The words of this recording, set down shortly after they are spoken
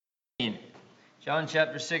John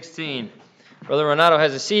chapter 16. Brother Renato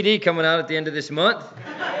has a CD coming out at the end of this month.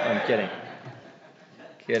 I'm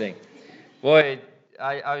kidding. Boy,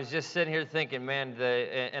 I was just sitting here thinking, man,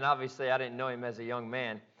 and obviously I didn't know him as a young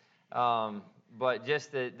man, but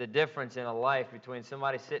just the difference in a life between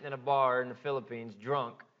somebody sitting in a bar in the Philippines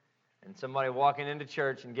drunk and somebody walking into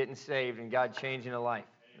church and getting saved and God changing a life.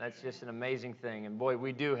 That's just an amazing thing. And boy,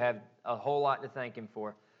 we do have a whole lot to thank him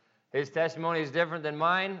for. His testimony is different than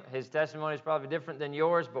mine. His testimony is probably different than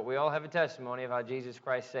yours, but we all have a testimony of how Jesus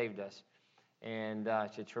Christ saved us. And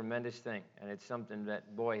it's a tremendous thing. And it's something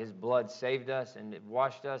that, boy, his blood saved us, and it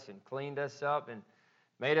washed us and cleaned us up and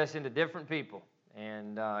made us into different people.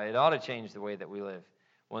 And it ought to change the way that we live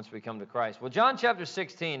once we come to Christ. Well, John chapter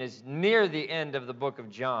 16 is near the end of the book of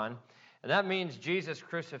John, and that means Jesus'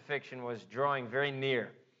 crucifixion was drawing very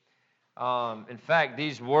near. In fact,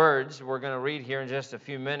 these words we're going to read here in just a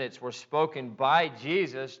few minutes were spoken by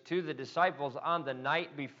Jesus to the disciples on the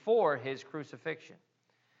night before his crucifixion.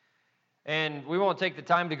 And we won't take the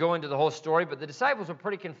time to go into the whole story, but the disciples were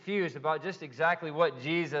pretty confused about just exactly what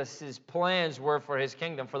Jesus' plans were for his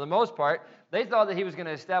kingdom. For the most part, they thought that he was going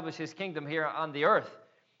to establish his kingdom here on the earth.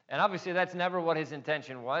 And obviously that's never what his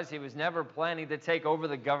intention was. He was never planning to take over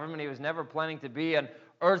the government. He was never planning to be an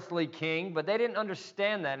earthly king, but they didn't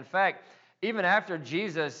understand that. In fact, even after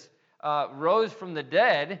Jesus rose from the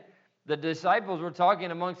dead, the disciples were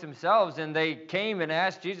talking amongst themselves, and they came and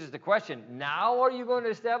asked Jesus the question, now are you going to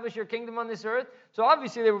establish your kingdom on this earth? So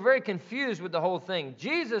obviously they were very confused with the whole thing.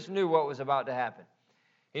 Jesus knew what was about to happen.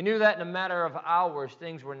 He knew that in a matter of hours,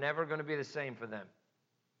 things were never going to be the same for them.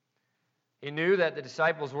 He knew that the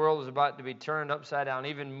disciples' world was about to be turned upside down,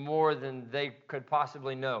 even more than they could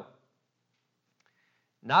possibly know.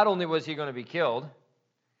 Not only was he going to be killed,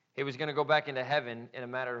 he was going to go back into heaven in a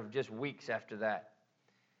matter of just weeks after that.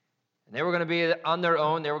 And they were going to be on their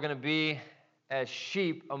own. They were going to be as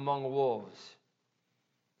sheep among wolves.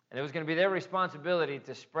 And it was going to be their responsibility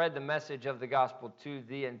to spread the message of the gospel to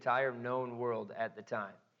the entire known world at the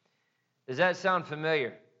time. Does that sound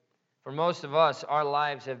familiar? For most of us, our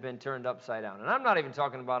lives have been turned upside down. And I'm not even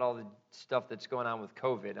talking about all the stuff that's going on with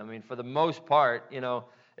COVID. I mean, for the most part,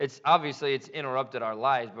 it's interrupted our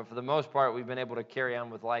lives, but for the most part, we've been able to carry on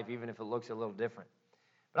with life, even if it looks a little different.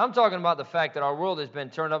 But I'm talking about the fact that our world has been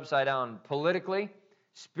turned upside down politically,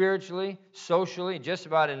 spiritually, socially, just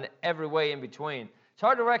about in every way in between. It's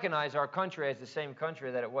hard to recognize our country as the same country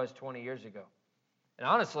that it was 20 years ago. And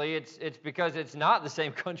honestly, it's because it's not the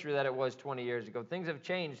same country that it was 20 years ago. Things have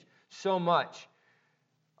changed so much.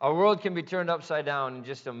 Our world can be turned upside down in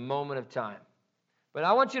just a moment of time. But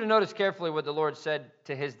I want you to notice carefully what the Lord said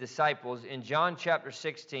to his disciples in John chapter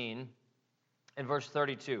 16 and verse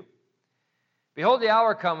 32. Behold, the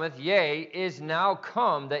hour cometh, yea, is now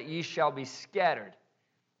come, that ye shall be scattered,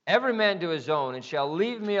 every man to his own, and shall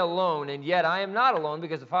leave me alone, and yet I am not alone,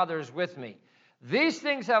 because the Father is with me. These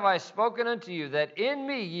things have I spoken unto you, that in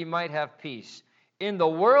me ye might have peace. In the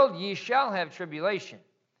world ye shall have tribulation,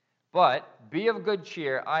 but be of good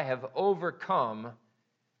cheer, I have overcome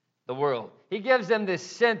the world. He gives them this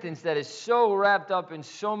sentence that is so wrapped up in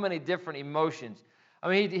so many different emotions. I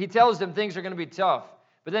mean, he tells them things are going to be tough,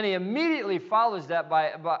 but then he immediately follows that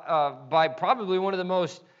by probably one of the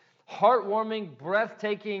most heartwarming,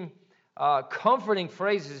 breathtaking, comforting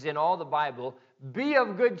phrases in all the Bible. Be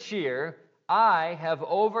of good cheer, I have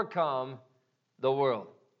overcome the world.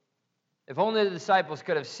 If only the disciples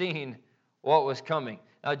could have seen what was coming.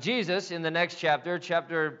 Now, Jesus, in the next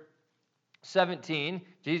chapter 17,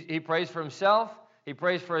 he prays for himself, he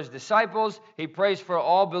prays for his disciples, he prays for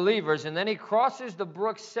all believers, and then he crosses the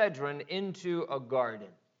brook Cedron into a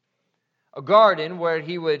garden where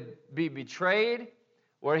he would be betrayed,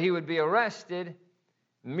 where he would be arrested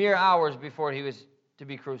mere hours before he was to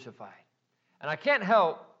be crucified. And I can't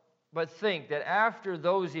help but think that after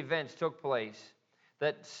those events took place,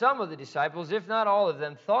 that some of the disciples, if not all of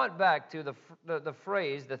them, thought back to the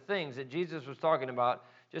phrase, the things that Jesus was talking about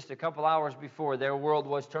just a couple hours before their world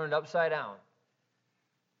was turned upside down,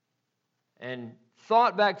 and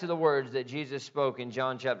thought back to the words that Jesus spoke in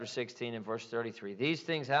John chapter 16 and verse 33. These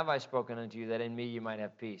things have I spoken unto you, that in me you might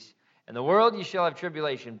have peace. In the world you shall have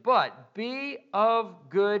tribulation, but be of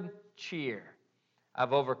good cheer.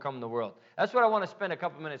 I've overcome the world. That's what I want to spend a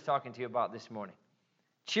couple minutes talking to you about this morning.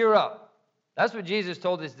 Cheer up. That's what Jesus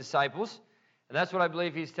told his disciples, and that's what I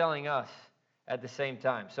believe he's telling us at the same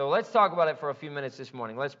time. So let's talk about it for a few minutes this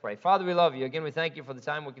morning. Let's pray. Father, we love you. Again, we thank you for the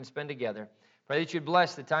time we can spend together. Pray that you'd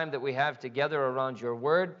bless the time that we have together around your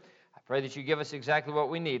word. I pray that you give us exactly what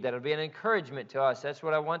we need, that it'll be an encouragement to us. That's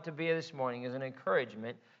what I want to be this morning, is an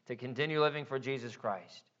encouragement to continue living for Jesus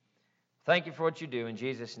Christ. Thank you for what you do in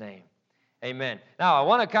Jesus' name. Amen. Now, I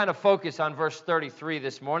want to kind of focus on verse 33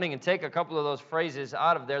 this morning and take a couple of those phrases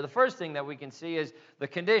out of there. The first thing that we can see is the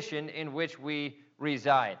condition in which we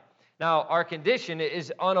reside. Now, our condition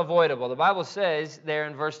is unavoidable. The Bible says there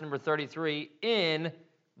in verse number 33, in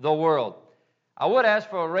the world. I would ask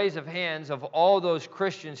for a raise of hands of all those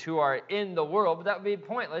Christians who are in the world, but that would be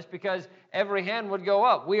pointless because every hand would go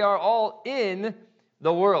up. We are all in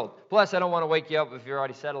the world. Plus, I don't want to wake you up if you're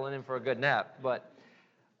already settling in for a good nap, but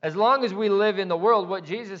as long as we live in the world, what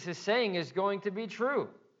Jesus is saying is going to be true.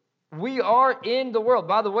 We are in the world.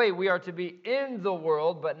 By the way, we are to be in the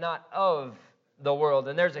world, but not of the world.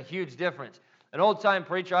 And there's a huge difference. An old-time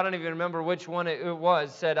preacher, I don't even remember which one it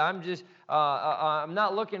was, said, I'm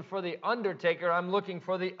not looking for the undertaker, I'm looking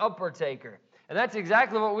for the upper taker. And that's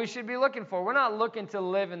exactly what we should be looking for. We're not looking to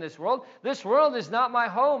live in this world. This world is not my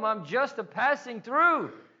home. I'm just a passing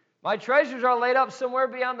through. My treasures are laid up somewhere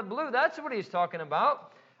beyond the blue. That's what he's talking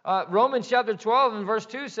about. Romans chapter 12 and verse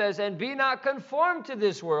 2 says, and be not conformed to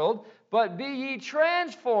this world, but be ye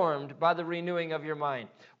transformed by the renewing of your mind.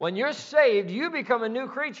 When you're saved, you become a new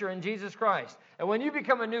creature in Jesus Christ. And when you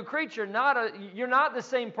become a new creature, you're not the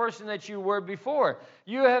same person that you were before.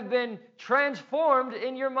 You have been transformed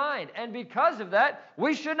in your mind. And because of that,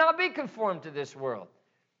 we should not be conformed to this world.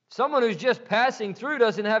 Someone who's just passing through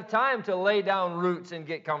doesn't have time to lay down roots and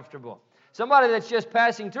get comfortable. Somebody that's just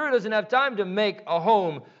passing through doesn't have time to make a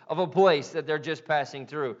home of a place that they're just passing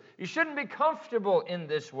through. You shouldn't be comfortable in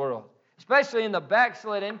this world, especially in the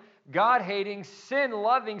backslidden, God-hating,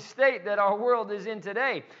 sin-loving state that our world is in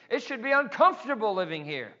today. It should be uncomfortable living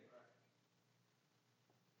here.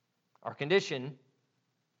 Our condition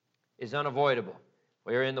is unavoidable.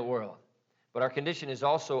 We are in the world. But our condition is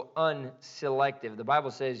also unselective. The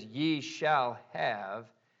Bible says, ye shall have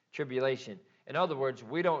tribulation. In other words,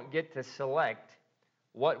 we don't get to select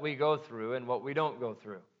what we go through and what we don't go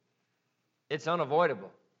through. It's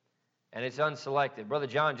unavoidable, and it's unselected. Brother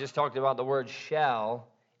John just talked about the word shall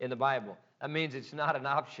in the Bible. That means it's not an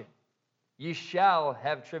option. Ye shall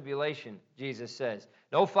have tribulation, Jesus says.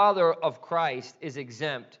 No follower of Christ is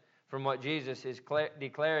exempt from what Jesus is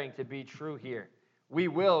declaring to be true here. We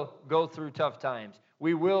will go through tough times.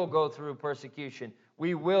 We will go through persecution.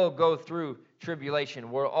 We will go through tribulation.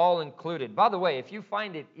 We're all included. By the way, if you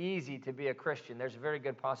find it easy to be a Christian, there's a very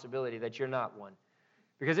good possibility that you're not one.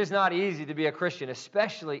 Because it's not easy to be a Christian,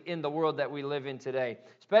 especially in the world that we live in today,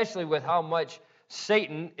 especially with how much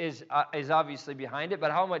Satan is obviously behind it,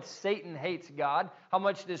 but how much Satan hates God, how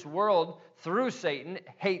much this world, through Satan,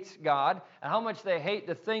 hates God, and how much they hate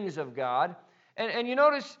the things of God. And you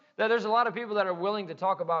notice that there's a lot of people that are willing to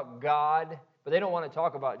talk about God, but they don't want to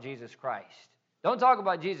talk about Jesus Christ. Don't talk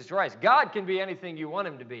about Jesus Christ. God can be anything you want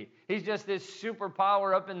him to be. He's just this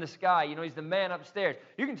superpower up in the sky. You know, he's the man upstairs.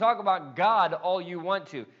 You can talk about God all you want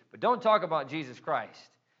to, but don't talk about Jesus Christ.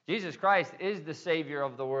 Jesus Christ is the Savior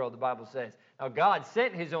of the world, the Bible says. Now, God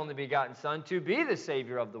sent his only begotten Son to be the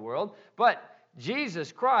Savior of the world, but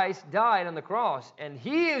Jesus Christ died on the cross, and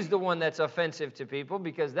he is the one that's offensive to people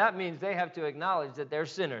because that means they have to acknowledge that they're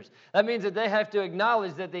sinners. That means that they have to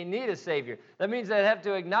acknowledge that they need a Savior. That means they have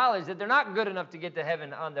to acknowledge that they're not good enough to get to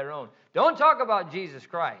heaven on their own. Don't talk about Jesus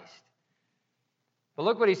Christ. But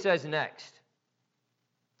look what he says next.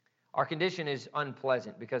 Our condition is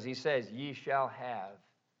unpleasant because he says, ye shall have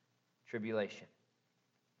tribulation.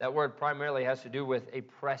 That word primarily has to do with a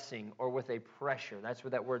pressing or with a pressure. That's what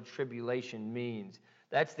that word tribulation means.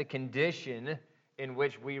 That's the condition in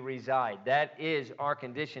which we reside. That is our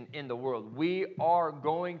condition in the world. We are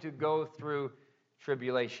going to go through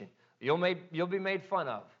tribulation. You'll be made fun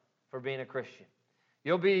of for being a Christian.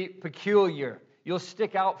 You'll be peculiar. You'll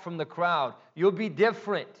stick out from the crowd. You'll be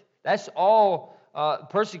different. That's all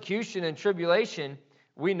persecution and tribulation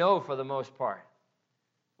we know for the most part.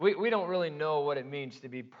 We don't really know what it means to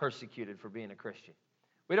be persecuted for being a Christian.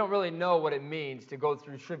 We don't really know what it means to go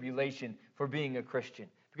through tribulation for being a Christian.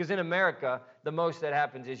 Because in America, the most that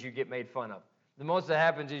happens is you get made fun of. The most that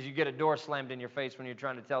happens is you get a door slammed in your face when you're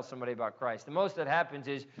trying to tell somebody about Christ. The most that happens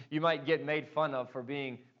is you might get made fun of for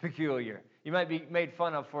being peculiar. You might be made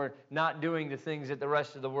fun of for not doing the things that the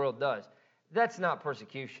rest of the world does. That's not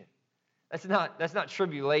persecution. That's not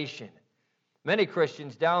tribulation. Many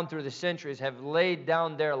Christians down through the centuries have laid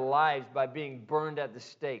down their lives by being burned at the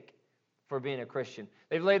stake for being a Christian.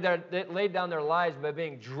 They've laid down their lives by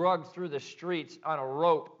being drugged through the streets on a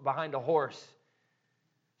rope behind a horse.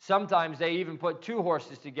 Sometimes they even put two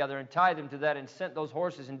horses together and tied them to that and sent those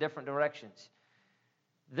horses in different directions.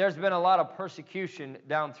 There's been a lot of persecution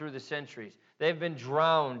down through the centuries. They've been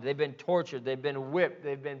drowned. They've been tortured. They've been whipped.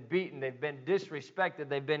 They've been beaten. They've been disrespected.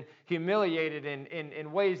 They've been humiliated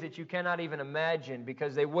in ways that you cannot even imagine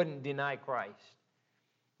because they wouldn't deny Christ.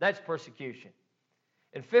 That's persecution.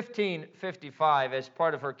 In 1555, as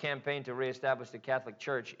part of her campaign to reestablish the Catholic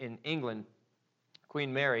Church in England,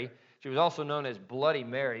 Queen Mary, she was also known as Bloody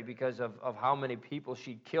Mary because of how many people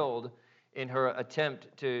she killed in her attempt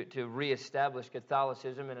to reestablish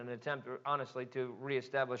Catholicism and an attempt, honestly, to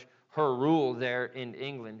reestablish her rule there in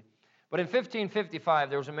England. But in 1555,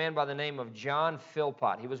 there was a man by the name of John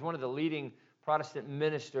Philpot. He was one of the leading Protestant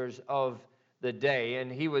ministers of the day, and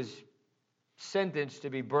he was sentenced to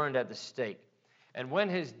be burned at the stake. And when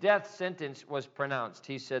his death sentence was pronounced,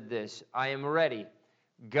 he said this, "I am ready.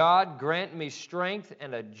 God grant me strength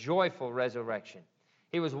and a joyful resurrection."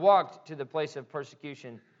 He was walked to the place of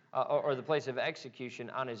persecution or the place of execution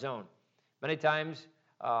on his own. Many times,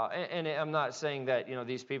 and I'm not saying that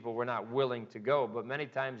these people were not willing to go, but many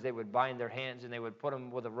times they would bind their hands and they would put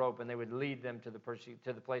them with a rope and they would lead them to the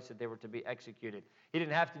place that they were to be executed. He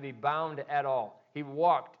didn't have to be bound at all. He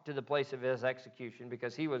walked to the place of his execution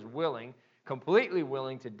because he was willing, completely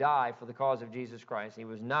willing to die for the cause of Jesus Christ. He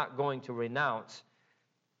was not going to renounce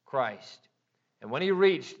Christ. And when he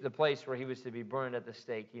reached the place where he was to be burned at the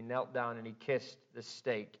stake, he knelt down and he kissed the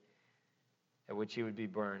stake at which he would be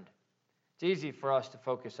burned. It's easy for us to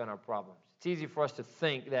focus on our problems. It's easy for us to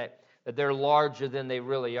think that they're larger than they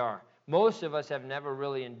really are. Most of us have never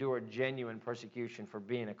really endured genuine persecution for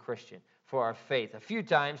being a Christian, for our faith. A few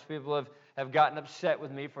times people have gotten upset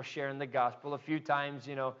with me for sharing the gospel. A few times,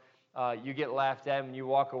 you get laughed at and you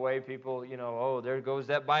walk away. People, oh, there goes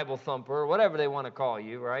that Bible thumper, or whatever they want to call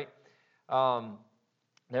you, right?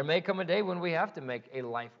 There may come a day when we have to make a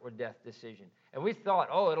life or death decision. And we thought,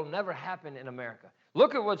 oh, it'll never happen in America.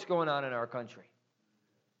 Look at what's going on in our country.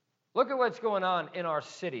 Look at what's going on in our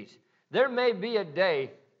cities. There may be a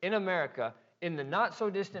day in America in the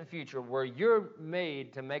not-so-distant future where you're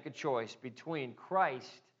made to make a choice between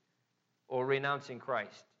Christ or renouncing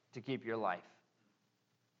Christ to keep your life.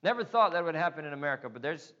 Never thought that would happen in America, but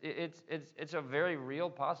it's a very real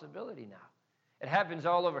possibility now. It happens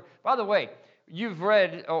all over. By the way, you've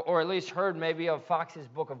read or at least heard maybe of Fox's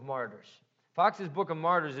Book of Martyrs. Fox's Book of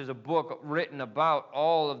Martyrs is a book written about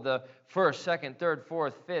all of the 1st, 2nd, 3rd,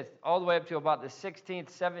 4th, 5th, all the way up to about the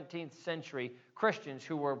 16th, 17th century Christians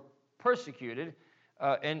who were persecuted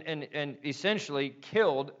and essentially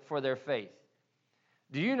killed for their faith.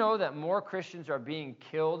 Do you know that more Christians are being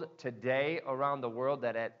killed today around the world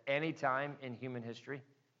than at any time in human history?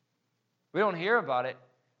 We don't hear about it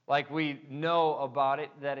like we know about it,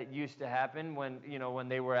 that it used to happen when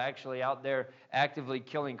they were actually out there actively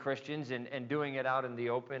killing Christians and doing it out in the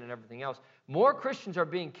open and everything else. More Christians are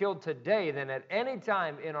being killed today than at any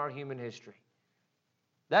time in our human history.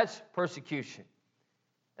 That's persecution.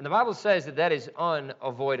 And the Bible says that is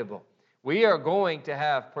unavoidable. We are going to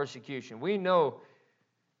have persecution. We know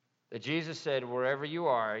that Jesus said, wherever you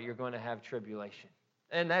are, you're going to have tribulation.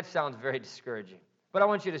 And that sounds very discouraging. But I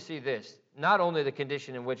want you to see this. Not only the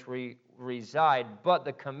condition in which we reside, but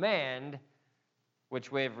the command which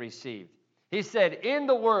we have received. He said, in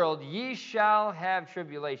the world ye shall have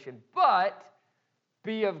tribulation, but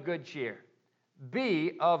be of good cheer.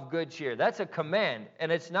 Be of good cheer. That's a command. And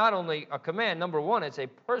it's not only a command. Number one, it's a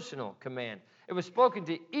personal command. It was spoken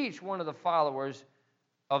to each one of the followers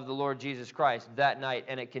of the Lord Jesus Christ that night,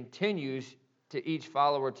 and it continues to each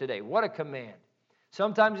follower today. What a command.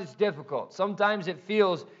 Sometimes it's difficult. Sometimes it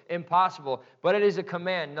feels impossible, but it is a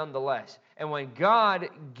command nonetheless. And when God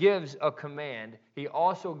gives a command, He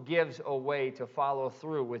also gives a way to follow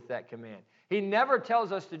through with that command. He never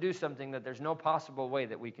tells us to do something that there's no possible way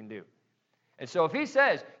that we can do. And so if He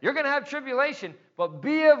says, you're going to have tribulation, but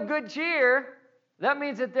be of good cheer, that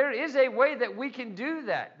means that there is a way that we can do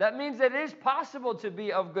that. That means that it is possible to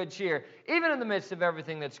be of good cheer, even in the midst of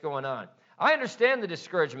everything that's going on. I understand the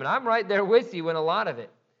discouragement. I'm right there with you in a lot of it.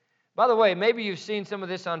 By the way, maybe you've seen some of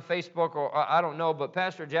this on Facebook, or I don't know, but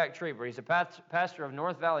Pastor Jack Trieber, he's a pastor of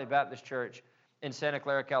North Valley Baptist Church in Santa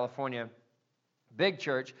Clara, California. Big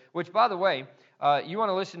church, which, by the way, you want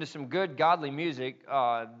to listen to some good godly music,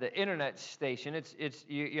 the internet station,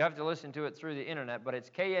 you have to listen to it through the internet, but it's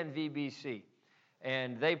KNVBC.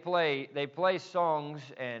 And they play songs,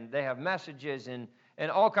 and they have messages and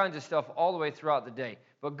all kinds of stuff all the way throughout the day.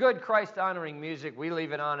 But good Christ-honoring music, we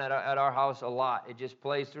leave it on at our house a lot. It just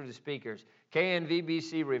plays through the speakers.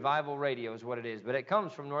 KNVBC Revival Radio is what it is. But it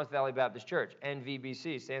comes from North Valley Baptist Church.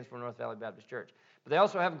 NVBC stands for North Valley Baptist Church. But they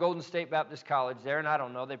also have Golden State Baptist College there, and I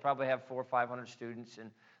don't know, they probably have 400 or 500 students.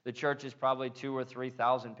 And The church is probably 2,000 or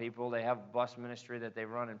 3,000 people. They have bus ministry that they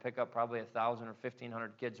run and pick up probably 1,000 or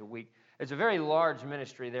 1,500 kids a week. It's a very large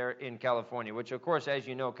ministry there in California, which, of course, as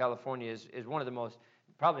you know, California is one of the most,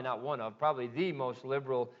 probably not one of, probably the most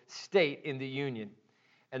liberal state in the union.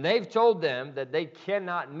 And they've told them that they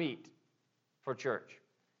cannot meet for church.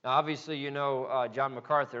 Now, obviously, you know, John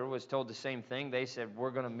MacArthur was told the same thing. They said,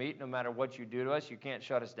 we're going to meet no matter what you do to us. You can't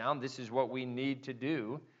shut us down. This is what we need to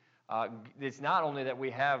do. It's not only that we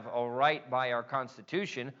have a right by our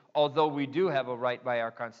Constitution, although we do have a right by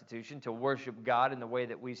our Constitution to worship God in the way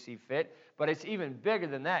that we see fit, but it's even bigger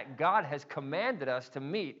than that. God has commanded us to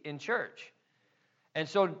meet in church. And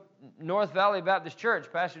so North Valley Baptist Church,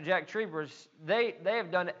 Pastor Jack Trebers, they have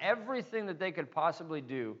done everything that they could possibly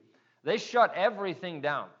do. They shut everything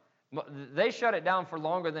down. They shut it down for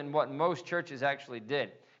longer than what most churches actually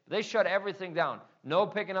did. They shut everything down. No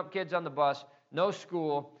picking up kids on the bus, no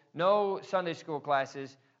school, no Sunday school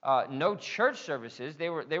classes, no church services. They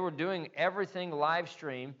were doing everything live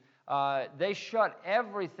stream. They shut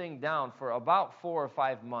everything down for about 4 or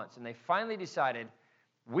 5 months, and they finally decided,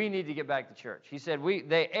 we need to get back to church. He said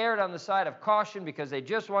they erred on the side of caution because they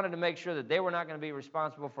just wanted to make sure that they were not going to be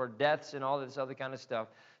responsible for deaths and all this other kind of stuff.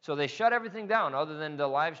 So they shut everything down other than the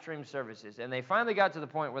live stream services. And they finally got to the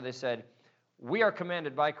point where they said, we are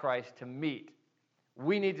commanded by Christ to meet.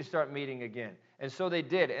 We need to start meeting again. And so they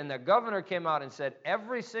did. And the governor came out and said,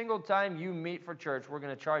 every single time you meet for church, we're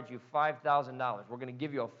going to charge you $5,000. We're going to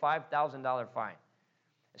give you a $5,000 fine.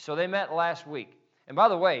 So they met last week. And by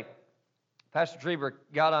the way, Pastor Treber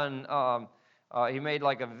got on,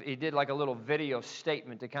 he did like a little video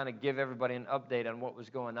statement to kind of give everybody an update on what was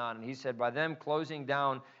going on. And he said by them closing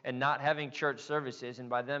down and not having church services, and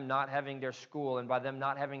by them not having their school, and by them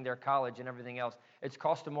not having their college and everything else, it's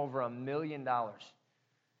cost them over $1 million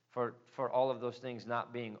for all of those things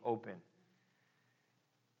not being open.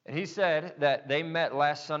 And he said that they met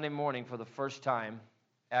last Sunday morning for the first time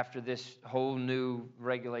after this whole new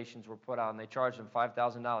regulations were put out, and they charged them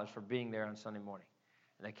 $5,000 for being there on Sunday morning.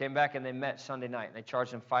 And they came back and they met Sunday night, and they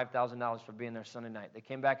charged them $5,000 for being there Sunday night. They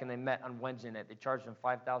came back and they met on Wednesday night. They charged them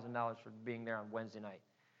 $5,000 for being there on Wednesday night.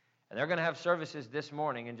 And they're going to have services this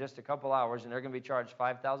morning in just a couple hours, and they're going to be charged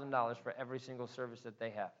 $5,000 for every single service that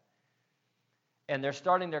they have. And they're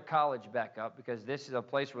starting their college back up because this is a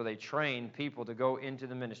place where they train people to go into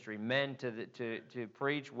the ministry, men to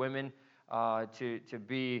preach, women to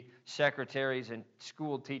be secretaries and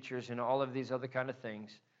school teachers and all of these other kind of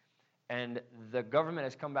things. And the government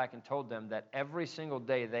has come back and told them that every single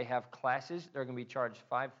day they have classes, they're going to be charged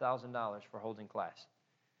 $5,000 for holding class.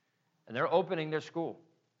 And they're opening their school.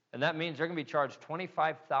 And that means they're going to be charged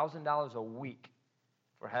 $25,000 a week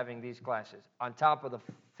for having these classes, on top of the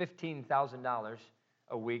 $15,000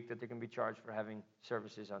 a week that they're going to be charged for having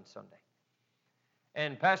services on Sunday.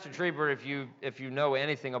 And Pastor Treber, if you know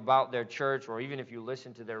anything about their church, or even if you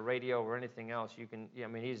listen to their radio or anything else,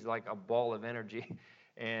 he's like a ball of energy.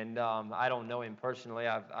 And I don't know him personally.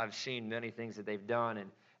 I've seen many things that they've done.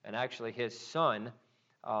 And actually his son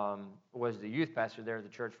was the youth pastor there at the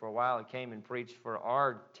church for a while. He came and preached for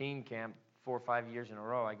our teen camp 4 or 5 years in a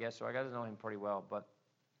row, I guess. So I got to know him pretty well. But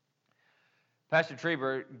Pastor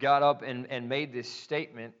Treber got up and made this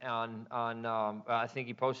statement on I think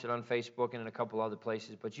he posted on Facebook and in a couple other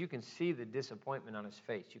places, but you can see the disappointment on his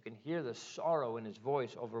face. You can hear the sorrow in his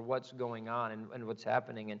voice over what's going on and what's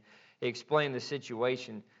happening. And he explained the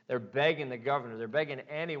situation. They're begging the governor. They're begging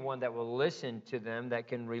anyone that will listen to them that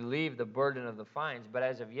can relieve the burden of the fines, but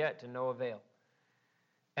as of yet, to no avail.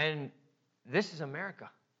 And this is America.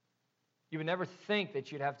 You would never think that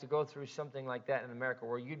you'd have to go through something like that in America,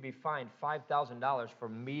 where you'd be fined $5,000 for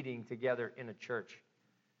meeting together in a church.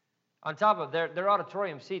 On top of their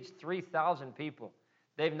auditorium seats 3,000 people.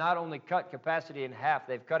 They've not only cut capacity in half,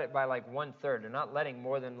 they've cut it by like 1/3. They're not letting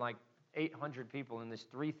more than like 800 people in this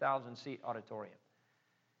 3,000 seat auditorium.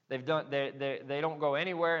 They've done. They don't go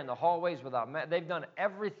anywhere in the hallways without. They've done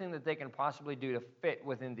everything that they can possibly do to fit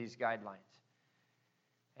within these guidelines.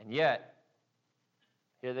 And yet,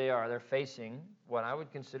 here they are. They're facing what I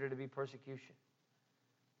would consider to be persecution.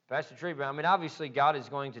 Pastor Treber, obviously God is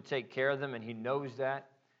going to take care of them, and he knows that.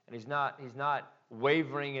 And he's not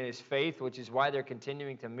wavering in his faith, which is why they're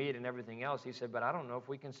continuing to meet and everything else. He said, but I don't know if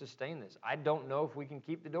we can sustain this. I don't know if we can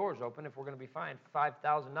keep the doors open if we're going to be fined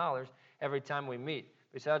 $5,000 every time we meet.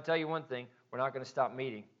 But he said, I'll tell you one thing, we're not going to stop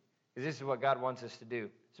meeting. Because this is what God wants us to do.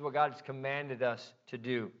 This is what God has commanded us to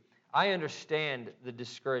do. I understand the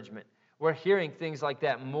discouragement. We're hearing things like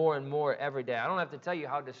that more and more every day. I don't have to tell you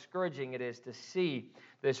how discouraging it is to see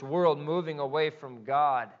this world moving away from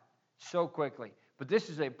God so quickly. But this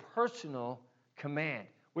is a personal command.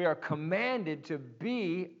 We are commanded to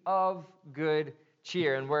be of good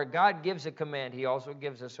cheer. And where God gives a command, he also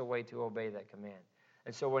gives us a way to obey that command.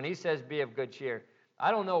 And so when he says be of good cheer, I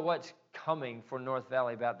don't know what's coming for North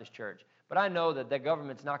Valley Baptist Church, but I know that the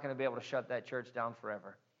government's not going to be able to shut that church down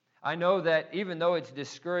forever. I know that even though it's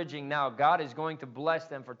discouraging now, God is going to bless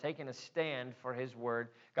them for taking a stand for his word.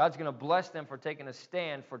 God's going to bless them for taking a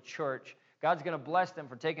stand for church. God's going to bless them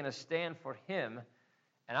for taking a stand for him.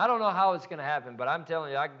 And I don't know how it's going to happen, but I'm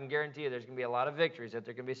telling you, I can guarantee you there's going to be a lot of victories that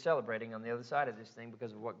they're going to be celebrating on the other side of this thing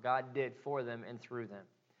because of what God did for them and through them.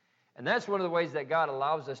 And that's one of the ways that God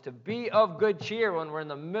allows us to be of good cheer when we're in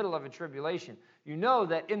the middle of a tribulation. You know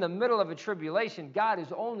that in the middle of a tribulation, God is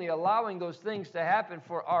only allowing those things to happen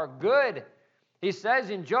for our good. He says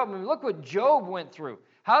in Job, I mean, look what Job went through.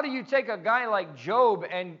 How do you take a guy like Job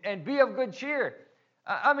and be of good cheer?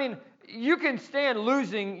 I mean, you can stand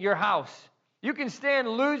losing your house. You can stand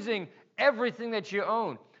losing everything that you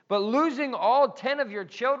own. But losing all 10 of your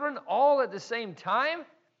children all at the same time,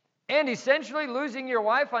 and essentially losing your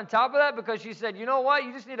wife on top of that because she said, you know what,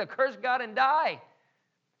 you just need to curse God and die.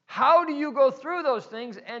 How do you go through those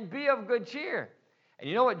things and be of good cheer? And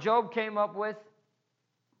you know what Job came up with?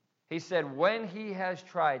 He said, when he has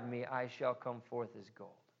tried me, I shall come forth as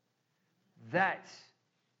gold. That's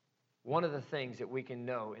one of the things that we can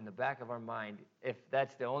know in the back of our mind, if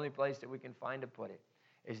that's the only place that we can find to put it,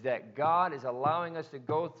 is that God is allowing us to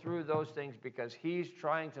go through those things because he's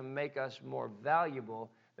trying to make us more valuable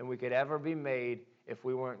than we could ever be made if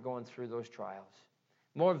we weren't going through those trials.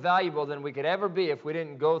 More valuable than we could ever be if we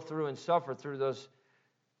didn't go through and suffer through those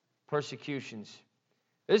persecutions.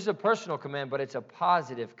 This is a personal command, but it's a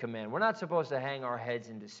positive command. We're not supposed to hang our heads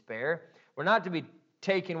in despair. We're not to be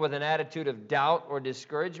taken with an attitude of doubt or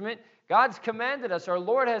discouragement. God's commanded us, our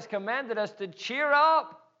Lord has commanded us to cheer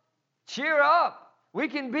up. Cheer up. We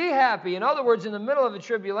can be happy. In other words, in the middle of a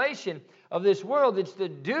tribulation of this world, it's the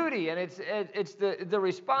duty and it's the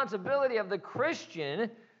responsibility of the Christian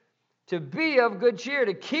to be of good cheer,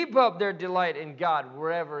 to keep up their delight in God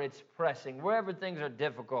wherever it's pressing, wherever things are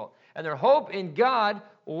difficult. And their hope in God,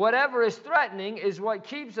 whatever is threatening, is what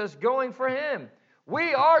keeps us going for him.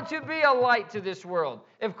 We are to be a light to this world.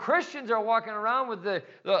 If Christians are walking around with the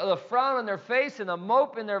frown on their face and the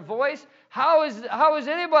mope in their voice, how is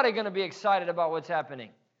anybody going to be excited about what's happening?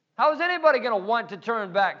 How is anybody going to want to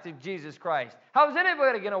turn back to Jesus Christ? How is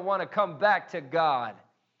anybody going to want to come back to God?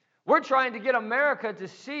 We're trying to get America to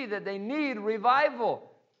see that they need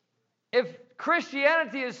revival. If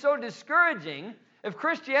Christianity is so discouraging, if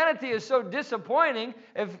Christianity is so disappointing,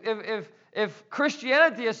 if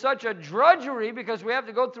Christianity is such a drudgery because we have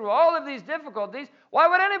to go through all of these difficulties, why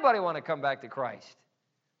would anybody want to come back to Christ?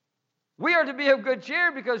 We are to be of good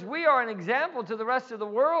cheer because we are an example to the rest of the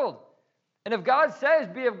world. And if God says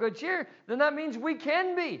be of good cheer, then that means we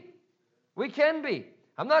can be. We can be.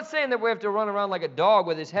 I'm not saying that we have to run around like a dog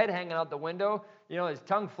with his head hanging out the window, his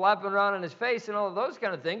tongue flapping around in his face and all of those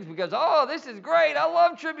kind of things because, oh, this is great. I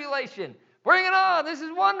love tribulation. Bring it on. This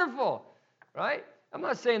is wonderful. Right? I'm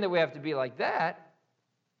not saying that we have to be like that,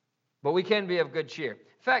 but we can be of good cheer. In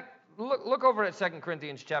fact, look over at 2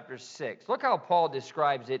 Corinthians chapter 6. Look how Paul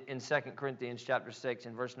describes it in 2 Corinthians chapter 6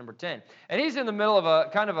 in verse number 10. And he's in the middle of a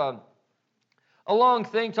kind of a long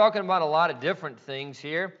thing talking about a lot of different things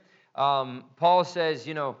here. Paul says,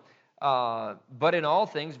 but in all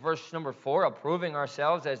things, verse number 4, approving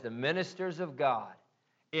ourselves as the ministers of God,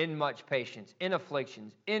 in much patience, in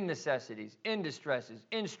afflictions, in necessities, in distresses,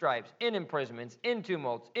 in stripes, in imprisonments, in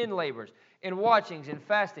tumults, in labors, in watchings, in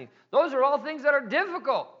fastings. Those are all things that are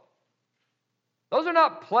difficult. Those are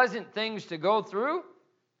not pleasant things to go through.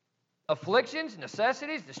 Afflictions,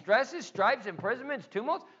 necessities, distresses, stripes, imprisonments,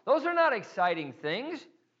 tumults. Those are not exciting things.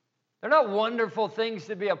 They're not wonderful things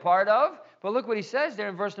to be a part of. But look what he says there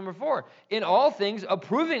in verse number 4. In all things,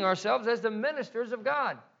 approving ourselves as the ministers of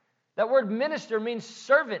God. That word minister means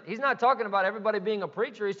servant. He's not talking about everybody being a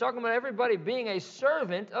preacher. He's talking about everybody being a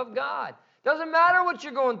servant of God. Doesn't matter what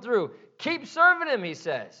you're going through. Keep serving him, he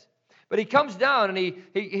says. But he comes down and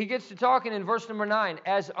he gets to talking in verse number 9,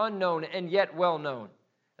 as unknown and yet well known.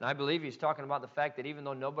 And I believe he's talking about the fact that even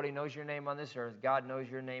though nobody knows your name on this earth, God knows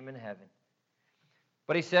your name in heaven.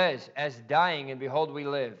 But he says, as dying and behold we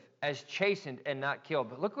live, as chastened and not killed.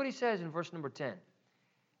 But look what he says in verse number 10.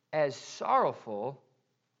 As sorrowful,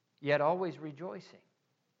 yet always rejoicing.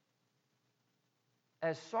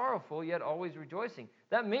 As sorrowful, yet always rejoicing.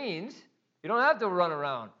 That means you don't have to run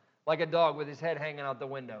around like a dog with his head hanging out the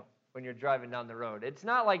window when you're driving down the road. It's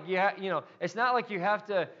not like it's not like you have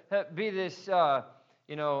to be this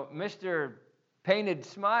Mr. Painted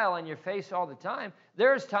smile on your face all the time.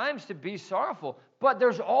 There's times to be sorrowful, but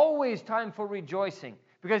there's always time for rejoicing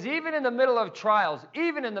Because even in the middle of trials,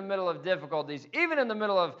 even in the middle of difficulties, even in the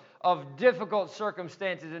middle of difficult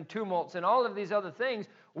circumstances and tumults and all of these other things,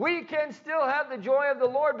 we can still have the joy of the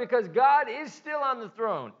Lord because God is still on the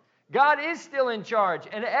throne. God is still in charge.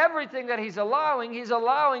 And everything that He's allowing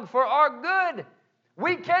for our good.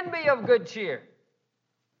 We can be of good cheer.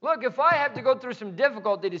 Look, if I have to go through some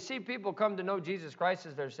difficulty to see people come to know Jesus Christ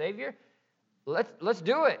as their Savior, let's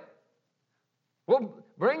do it. We'll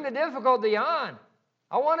bring the difficulty on.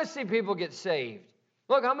 I want to see people get saved.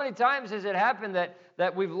 Look, how many times has it happened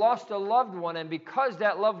that we've lost a loved one, and because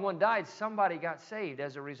that loved one died, somebody got saved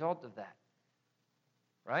as a result of that?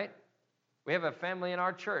 Right? We have a family in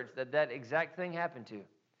our church that exact thing happened to.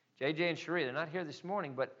 JJ and Cherie, they're not here this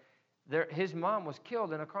morning, but his mom was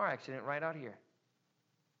killed in a car accident right out here.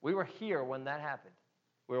 We were here when that happened.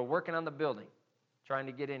 We were working on the building, trying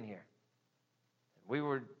to get in here.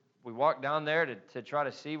 We walked down there to try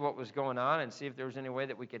to see what was going on and see if there was any way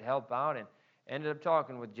that we could help out, and ended up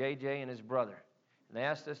talking with JJ and his brother. And they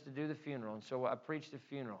asked us to do the funeral, and so I preached the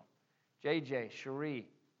funeral. JJ, Cherie,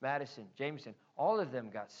 Madison, Jameson, all of them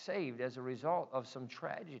got saved as a result of some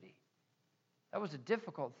tragedy. That was a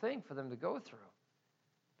difficult thing for them to go through.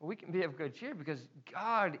 But we can be of good cheer because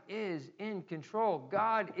God is in control.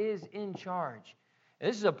 God is in charge. And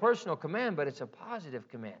this is a personal command, but it's a positive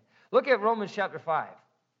command. Look at Romans chapter 5.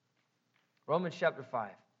 Romans chapter 5.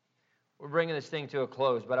 We're bringing this thing to a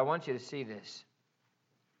close, but I want you to see this.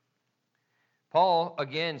 Paul,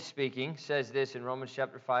 again speaking, says this in Romans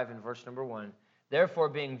chapter 5 and verse number 1. Therefore,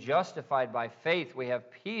 being justified by faith, we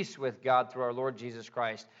have peace with God through our Lord Jesus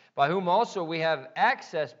Christ, by whom also we have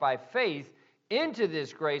access by faith into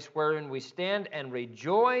this grace wherein we stand and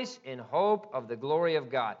rejoice in hope of the glory of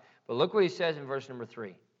God. But look what he says in verse number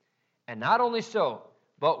 3. And not only so,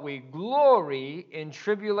 but we glory in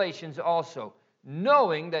tribulations also,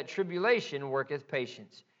 knowing that tribulation worketh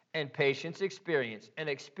patience, and patience experience, and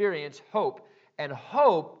experience hope, and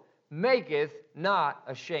hope maketh not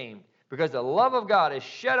ashamed, because the love of God is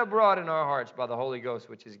shed abroad in our hearts by the Holy Ghost,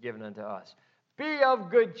 which is given unto us. Be of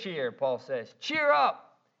good cheer, Paul says. Cheer up.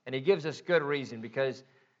 And he gives us good reason, because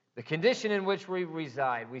the condition in which we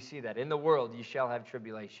reside, we see that. In the world you shall have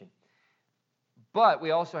tribulation. But we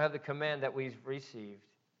also have the command that we've received.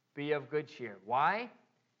 Be of good cheer. Why?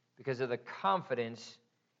 Because of the confidence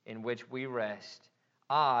in which we rest.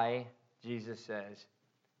 I, Jesus says,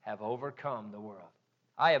 have overcome the world.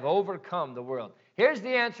 I have overcome the world. Here's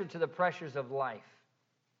the answer to the pressures of life.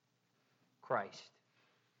 Christ.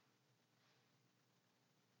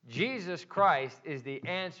 Jesus Christ is the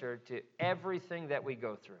answer to everything that we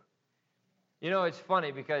go through. You know, it's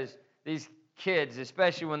funny because these kids,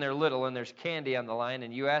 especially when they're little and there's candy on the line,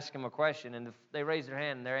 and you ask them a question and they raise their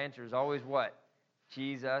hand and their answer is always what?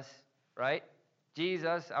 Jesus, right?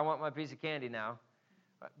 Jesus, I want my piece of candy now.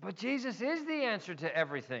 But Jesus is the answer to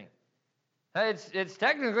everything. It's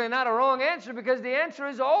technically not a wrong answer because the answer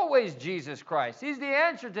is always Jesus Christ. He's the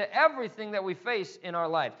answer to everything that we face in our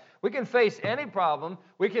life. We can face any problem.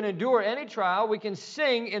 We can endure any trial. We can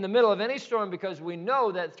sing in the middle of any storm because we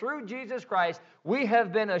know that through Jesus Christ, we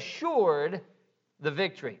have been assured the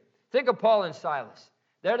victory. Think of Paul and Silas.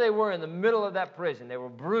 There they were in the middle of that prison. They were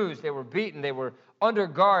bruised. They were beaten. They were under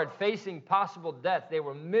guard, facing possible death. They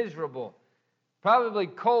were miserable. Probably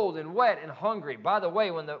cold and wet and hungry. By the way,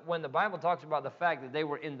 when the Bible talks about the fact that they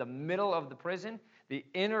were in the middle of the prison, the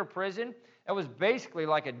inner prison, it was basically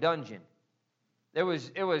like a dungeon. It was,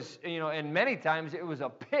 and many times it was a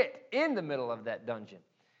pit in the middle of that dungeon.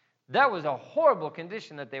 That was a horrible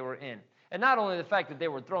condition that they were in. And not only the fact that they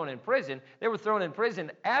were thrown in prison, they were thrown in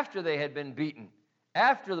prison after they had been beaten.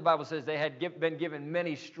 After the Bible says they had been given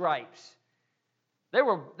many stripes. They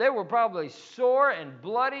were probably sore and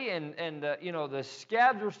bloody, and the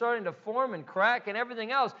scabs were starting to form and crack and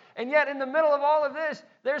everything else. And yet in the middle of all of this,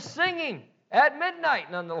 they're singing at midnight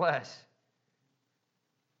nonetheless.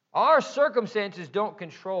 Our circumstances don't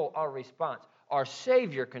control our response. Our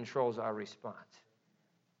Savior controls our response.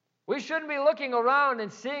 We shouldn't be looking around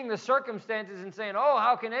and seeing the circumstances and saying, oh,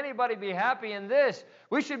 how can anybody be happy in this?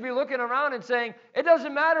 We should be looking around and saying, it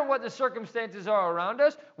doesn't matter what the circumstances are around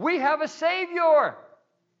us. We have a Savior,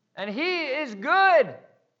 and He is good,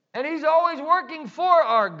 and He's always working for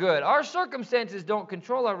our good. Our circumstances don't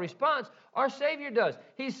control our response. Our Savior does.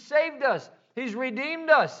 He's saved us. He's redeemed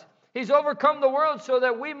us. He's overcome the world so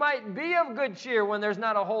that we might be of good cheer when there's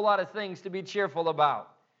not a whole lot of things to be cheerful about.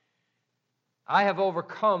 I have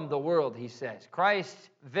overcome the world, he says. Christ's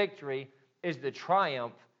victory is the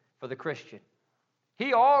triumph for the Christian.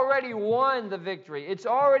 He already won the victory. It's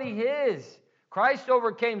already his. Christ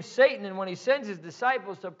overcame Satan, and when he sends his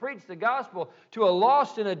disciples to preach the gospel to a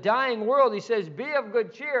lost and a dying world, he says, be of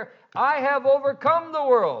good cheer. I have overcome the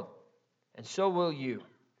world, and so will you.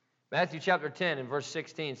 Matthew chapter 10 and verse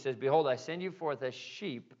 16 says, behold, I send you forth as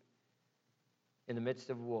sheep in the midst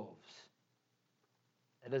of wolves.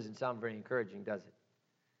 That doesn't sound very encouraging, does it?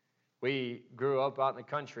 We grew up out in the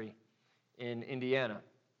country in Indiana,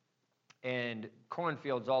 and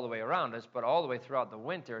cornfields all the way around us, but all the way throughout the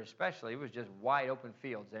winter especially, it was just wide open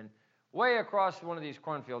fields. And way across one of these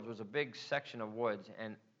cornfields was a big section of woods,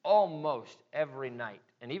 and almost every night,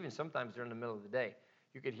 and even sometimes during the middle of the day,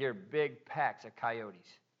 you could hear big packs of coyotes.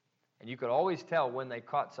 And you could always tell when they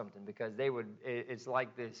caught something, because they would, it's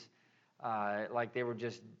like this, like they were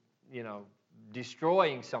just,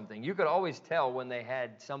 destroying something. You could always tell when they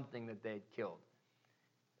had something that they'd killed.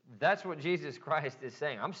 That's what Jesus Christ is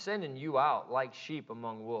saying. I'm sending you out like sheep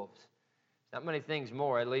among wolves. Not many things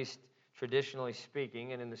more, at least traditionally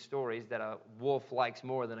speaking, and in the stories, that a wolf likes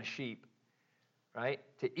more than a sheep, right?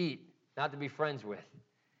 To eat, not to be friends with.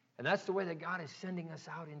 And that's the way that God is sending us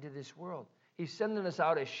out into this world. He's sending us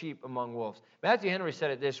out as sheep among wolves. Matthew Henry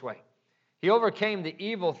said it this way. He overcame the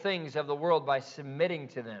evil things of the world by submitting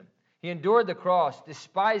to them. He endured the cross,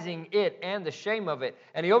 despising it and the shame of it,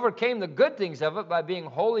 and he overcame the good things of it by being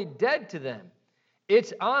wholly dead to them.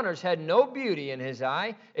 Its honors had no beauty in his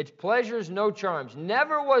eye, its pleasures no charms.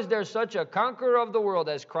 Never was there such a conqueror of the world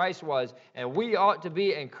as Christ was, and we ought to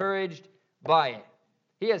be encouraged by it.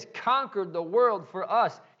 He has conquered the world for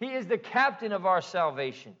us. He is the captain of our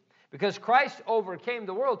salvation. Because Christ overcame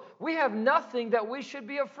the world, we have nothing that we should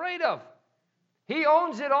be afraid of. He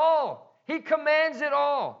owns it all. He commands it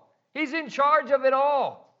all. He's in charge of it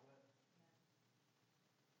all.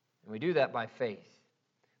 And we do that by faith.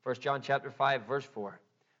 1 John chapter 5, verse 4.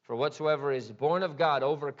 For whatsoever is born of God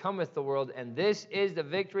overcometh the world, and this is the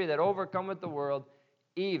victory that overcometh the world,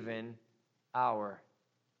 even our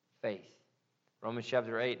faith. Romans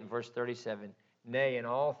chapter 8 and verse 37. Nay, in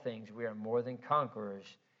all things we are more than conquerors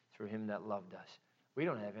through him that loved us. We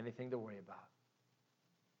don't have anything to worry about.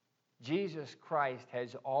 Jesus Christ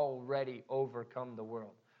has already overcome the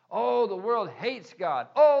world. Oh, the world hates God.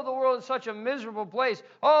 Oh, the world is such a miserable place.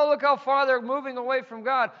 Oh, look how far they're moving away from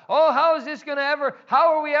God. Oh, how is this going to ever,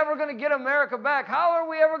 how are we ever going to get America back? How are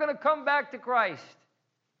we ever going to come back to Christ?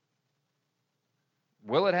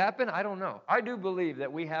 Will it happen? I don't know. I do believe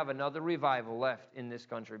that we have another revival left in this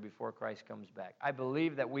country before Christ comes back. I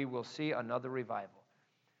believe that we will see another revival.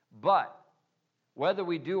 But whether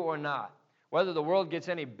we do or not, whether the world gets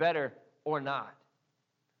any better or not,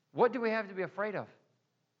 what do we have to be afraid of?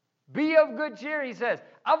 Be of good cheer, he says.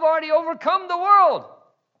 I've already overcome the world.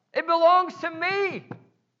 It belongs to me.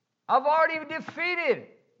 I've already defeated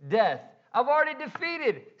death. I've already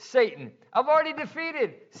defeated Satan. I've already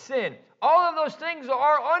defeated sin. All of those things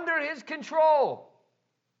are under his control.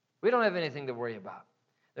 We don't have anything to worry about.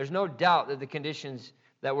 There's no doubt that the conditions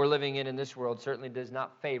that we're living in this world certainly does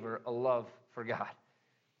not favor a love for God.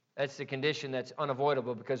 That's the condition that's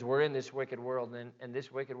unavoidable because we're in this wicked world, and this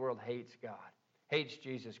wicked world hates God, hates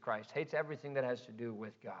Jesus Christ, hates everything that has to do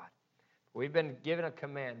with God. We've been given a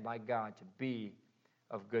command by God to be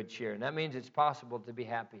of good cheer, and that means it's possible to be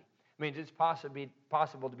happy. It means it's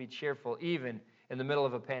possible to be cheerful even in the middle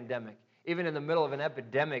of a pandemic, even in the middle of an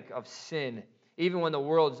epidemic of sin, even when the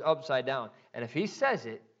world's upside down. And if he says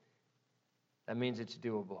it, that means it's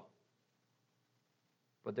doable.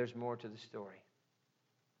 But there's more to the story.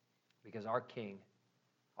 Because our King,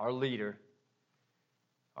 our leader,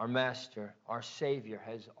 our master, our Savior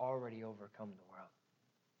has already overcome the world.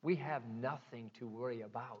 We have nothing to worry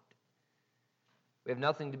about. We have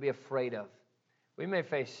nothing to be afraid of. We may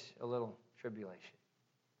face a little tribulation,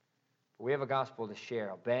 but we have a gospel to share,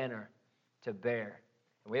 a banner to bear,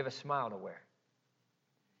 and we have a smile to wear.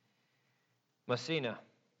 Massena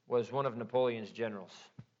was one of Napoleon's generals,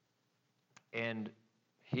 and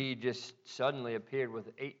he just suddenly appeared with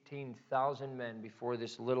 18,000 men before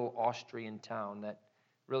this little Austrian town that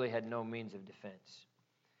really had no means of defense.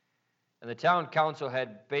 And the town council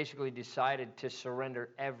had basically decided to surrender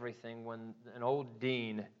everything when an old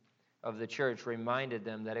dean of the church reminded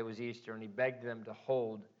them that it was Easter, and he begged them to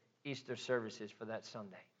hold Easter services for that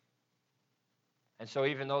Sunday. And so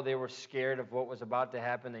even though they were scared of what was about to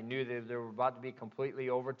happen, they knew that they were about to be completely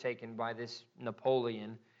overtaken by this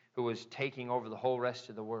Napoleon who was taking over the whole rest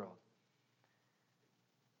of the world.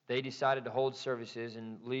 They decided to hold services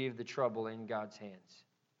and leave the trouble in God's hands.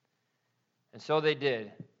 And so they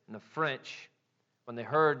did. And the French, when they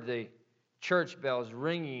heard the church bells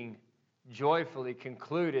ringing, joyfully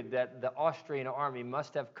concluded that the Austrian army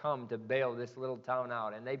must have come to bail this little town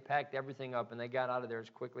out. And they packed everything up and they got out of there as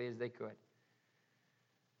quickly as they could.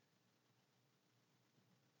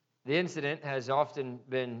 The incident has often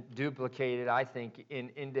been duplicated, I think,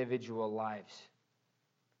 in individual lives.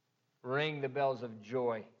 Ring the bells of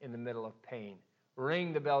joy in the middle of pain.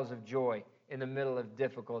 Ring the bells of joy in the middle of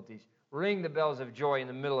difficulties. Ring the bells of joy in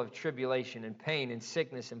the middle of tribulation and pain and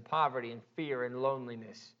sickness and poverty and fear and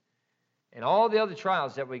loneliness and all the other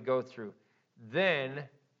trials that we go through. Then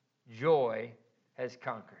joy has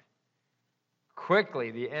conquered.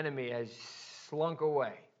 Quickly, the enemy has slunk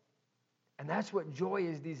away. And that's what joy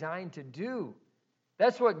is designed to do.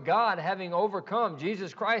 That's what God, having overcome,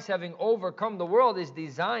 Jesus Christ having overcome the world, is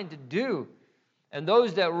designed to do. And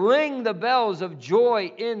those that ring the bells of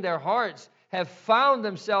joy in their hearts have found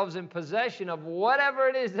themselves in possession of whatever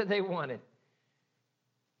it is that they wanted.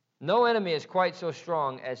 No enemy is quite so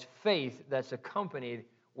strong as faith that's accompanied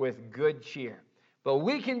with good cheer. But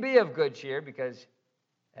we can be of good cheer because,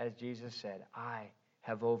 as Jesus said, I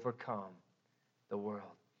have overcome the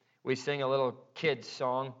world. We sing a little kid's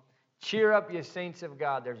song, cheer up, you saints of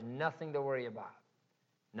God. There's nothing to worry about.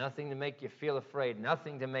 Nothing to make you feel afraid.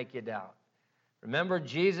 Nothing to make you doubt. Remember,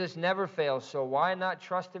 Jesus never fails, so why not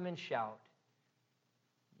trust Him and shout?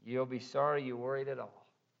 You'll be sorry you worried at all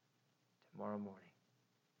tomorrow morning.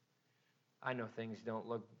 I know things don't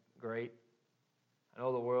look great. I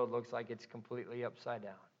know the world looks like it's completely upside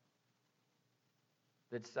down.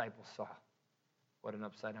 The disciples saw what an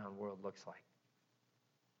upside-down world looks like.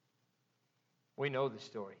 We know the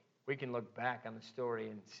story. We can look back on the story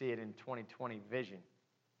and see it in 2020 vision,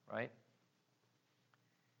 right?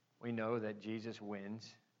 We know that Jesus wins.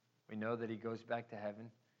 We know that He goes back to heaven.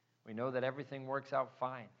 We know that everything works out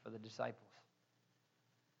fine for the disciples.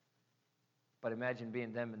 But imagine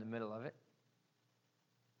being them in the middle of it.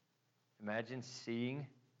 Imagine seeing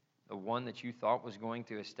the one that you thought was going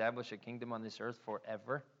to establish a kingdom on this earth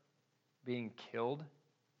forever being killed.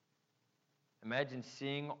 Imagine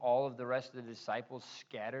seeing all of the rest of the disciples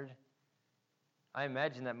scattered. I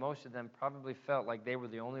imagine that most of them probably felt like they were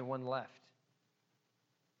the only one left.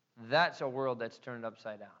 That's a world that's turned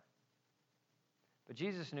upside down. But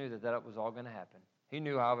Jesus knew that that was all going to happen. He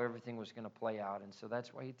knew how everything was going to play out, and so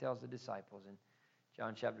that's why He tells the disciples in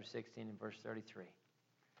John chapter 16 and verse 33,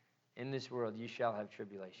 in this world you shall have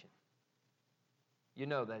tribulation. You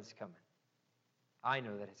know that it's coming. I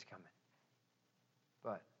know that it's coming.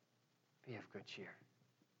 But be of good cheer.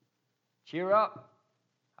 Cheer up.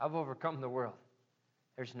 I've overcome the world.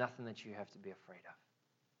 There's nothing that you have to be afraid of.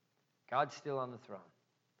 God's still on the throne.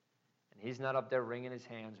 And He's not up there wringing His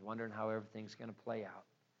hands, wondering how everything's going to play out,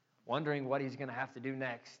 wondering what He's going to have to do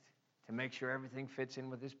next to make sure everything fits in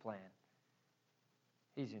with His plan.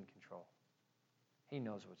 He's in control. He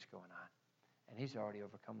knows what's going on. And He's already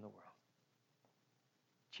overcome the world.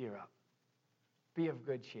 Cheer up. Be of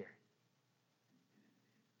good cheer.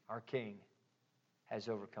 Our King has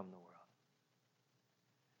overcome the world.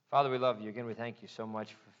 Father, we love You. Again, we thank You so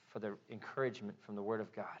much for the encouragement from the Word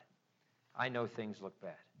of God. I know things look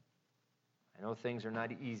bad. I know things are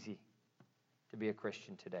not easy to be a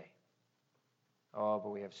Christian today. Oh, but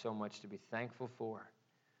we have so much to be thankful for.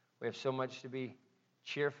 We have so much to be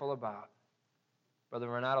cheerful about. Brother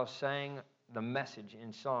Renato sang the message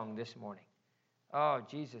in song this morning. Oh,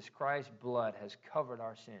 Jesus Christ's blood has covered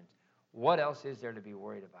our sins. What else is there to be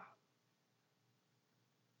worried about?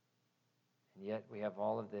 And yet we have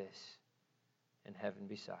all of this in heaven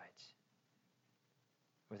besides.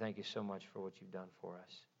 We thank You so much for what You've done for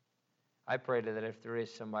us. I pray that if there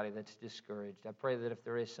is somebody that's discouraged, I pray that if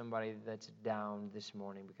there is somebody that's down this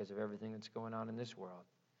morning because of everything that's going on in this world,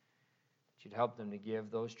 that You'd help them to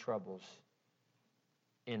give those troubles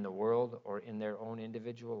in the world or in their own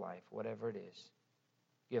individual life, whatever it is,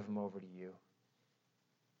 give them over to You.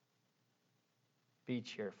 Be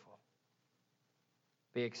cheerful.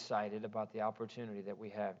 Be excited about the opportunity that we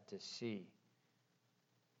have to see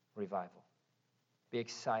revival. Be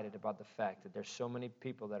excited about the fact that there's so many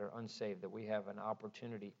people that are unsaved that we have an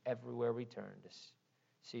opportunity everywhere we turn to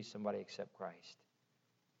see somebody accept Christ.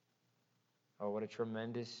 Oh, what a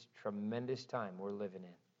tremendous, tremendous time we're living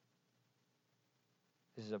in.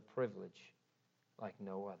 This is a privilege like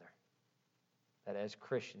no other. That as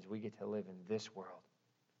Christians, we get to live in this world.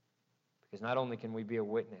 Because not only can we be a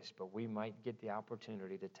witness, but we might get the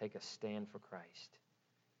opportunity to take a stand for Christ.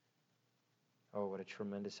 Oh, what a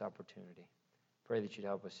tremendous opportunity. Pray that You'd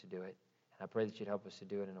help us to do it. And I pray that You'd help us to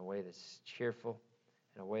do it in a way that's cheerful,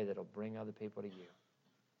 in a way that'll bring other people to You.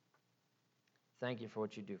 Thank You for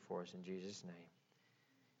what You do for us in Jesus' name.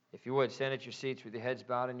 If you would, stand at your seats with your heads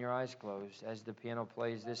bowed and your eyes closed as the piano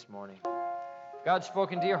plays this morning. If God's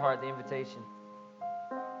spoken to your heart, the invitation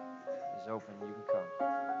is open. You can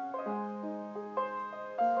come.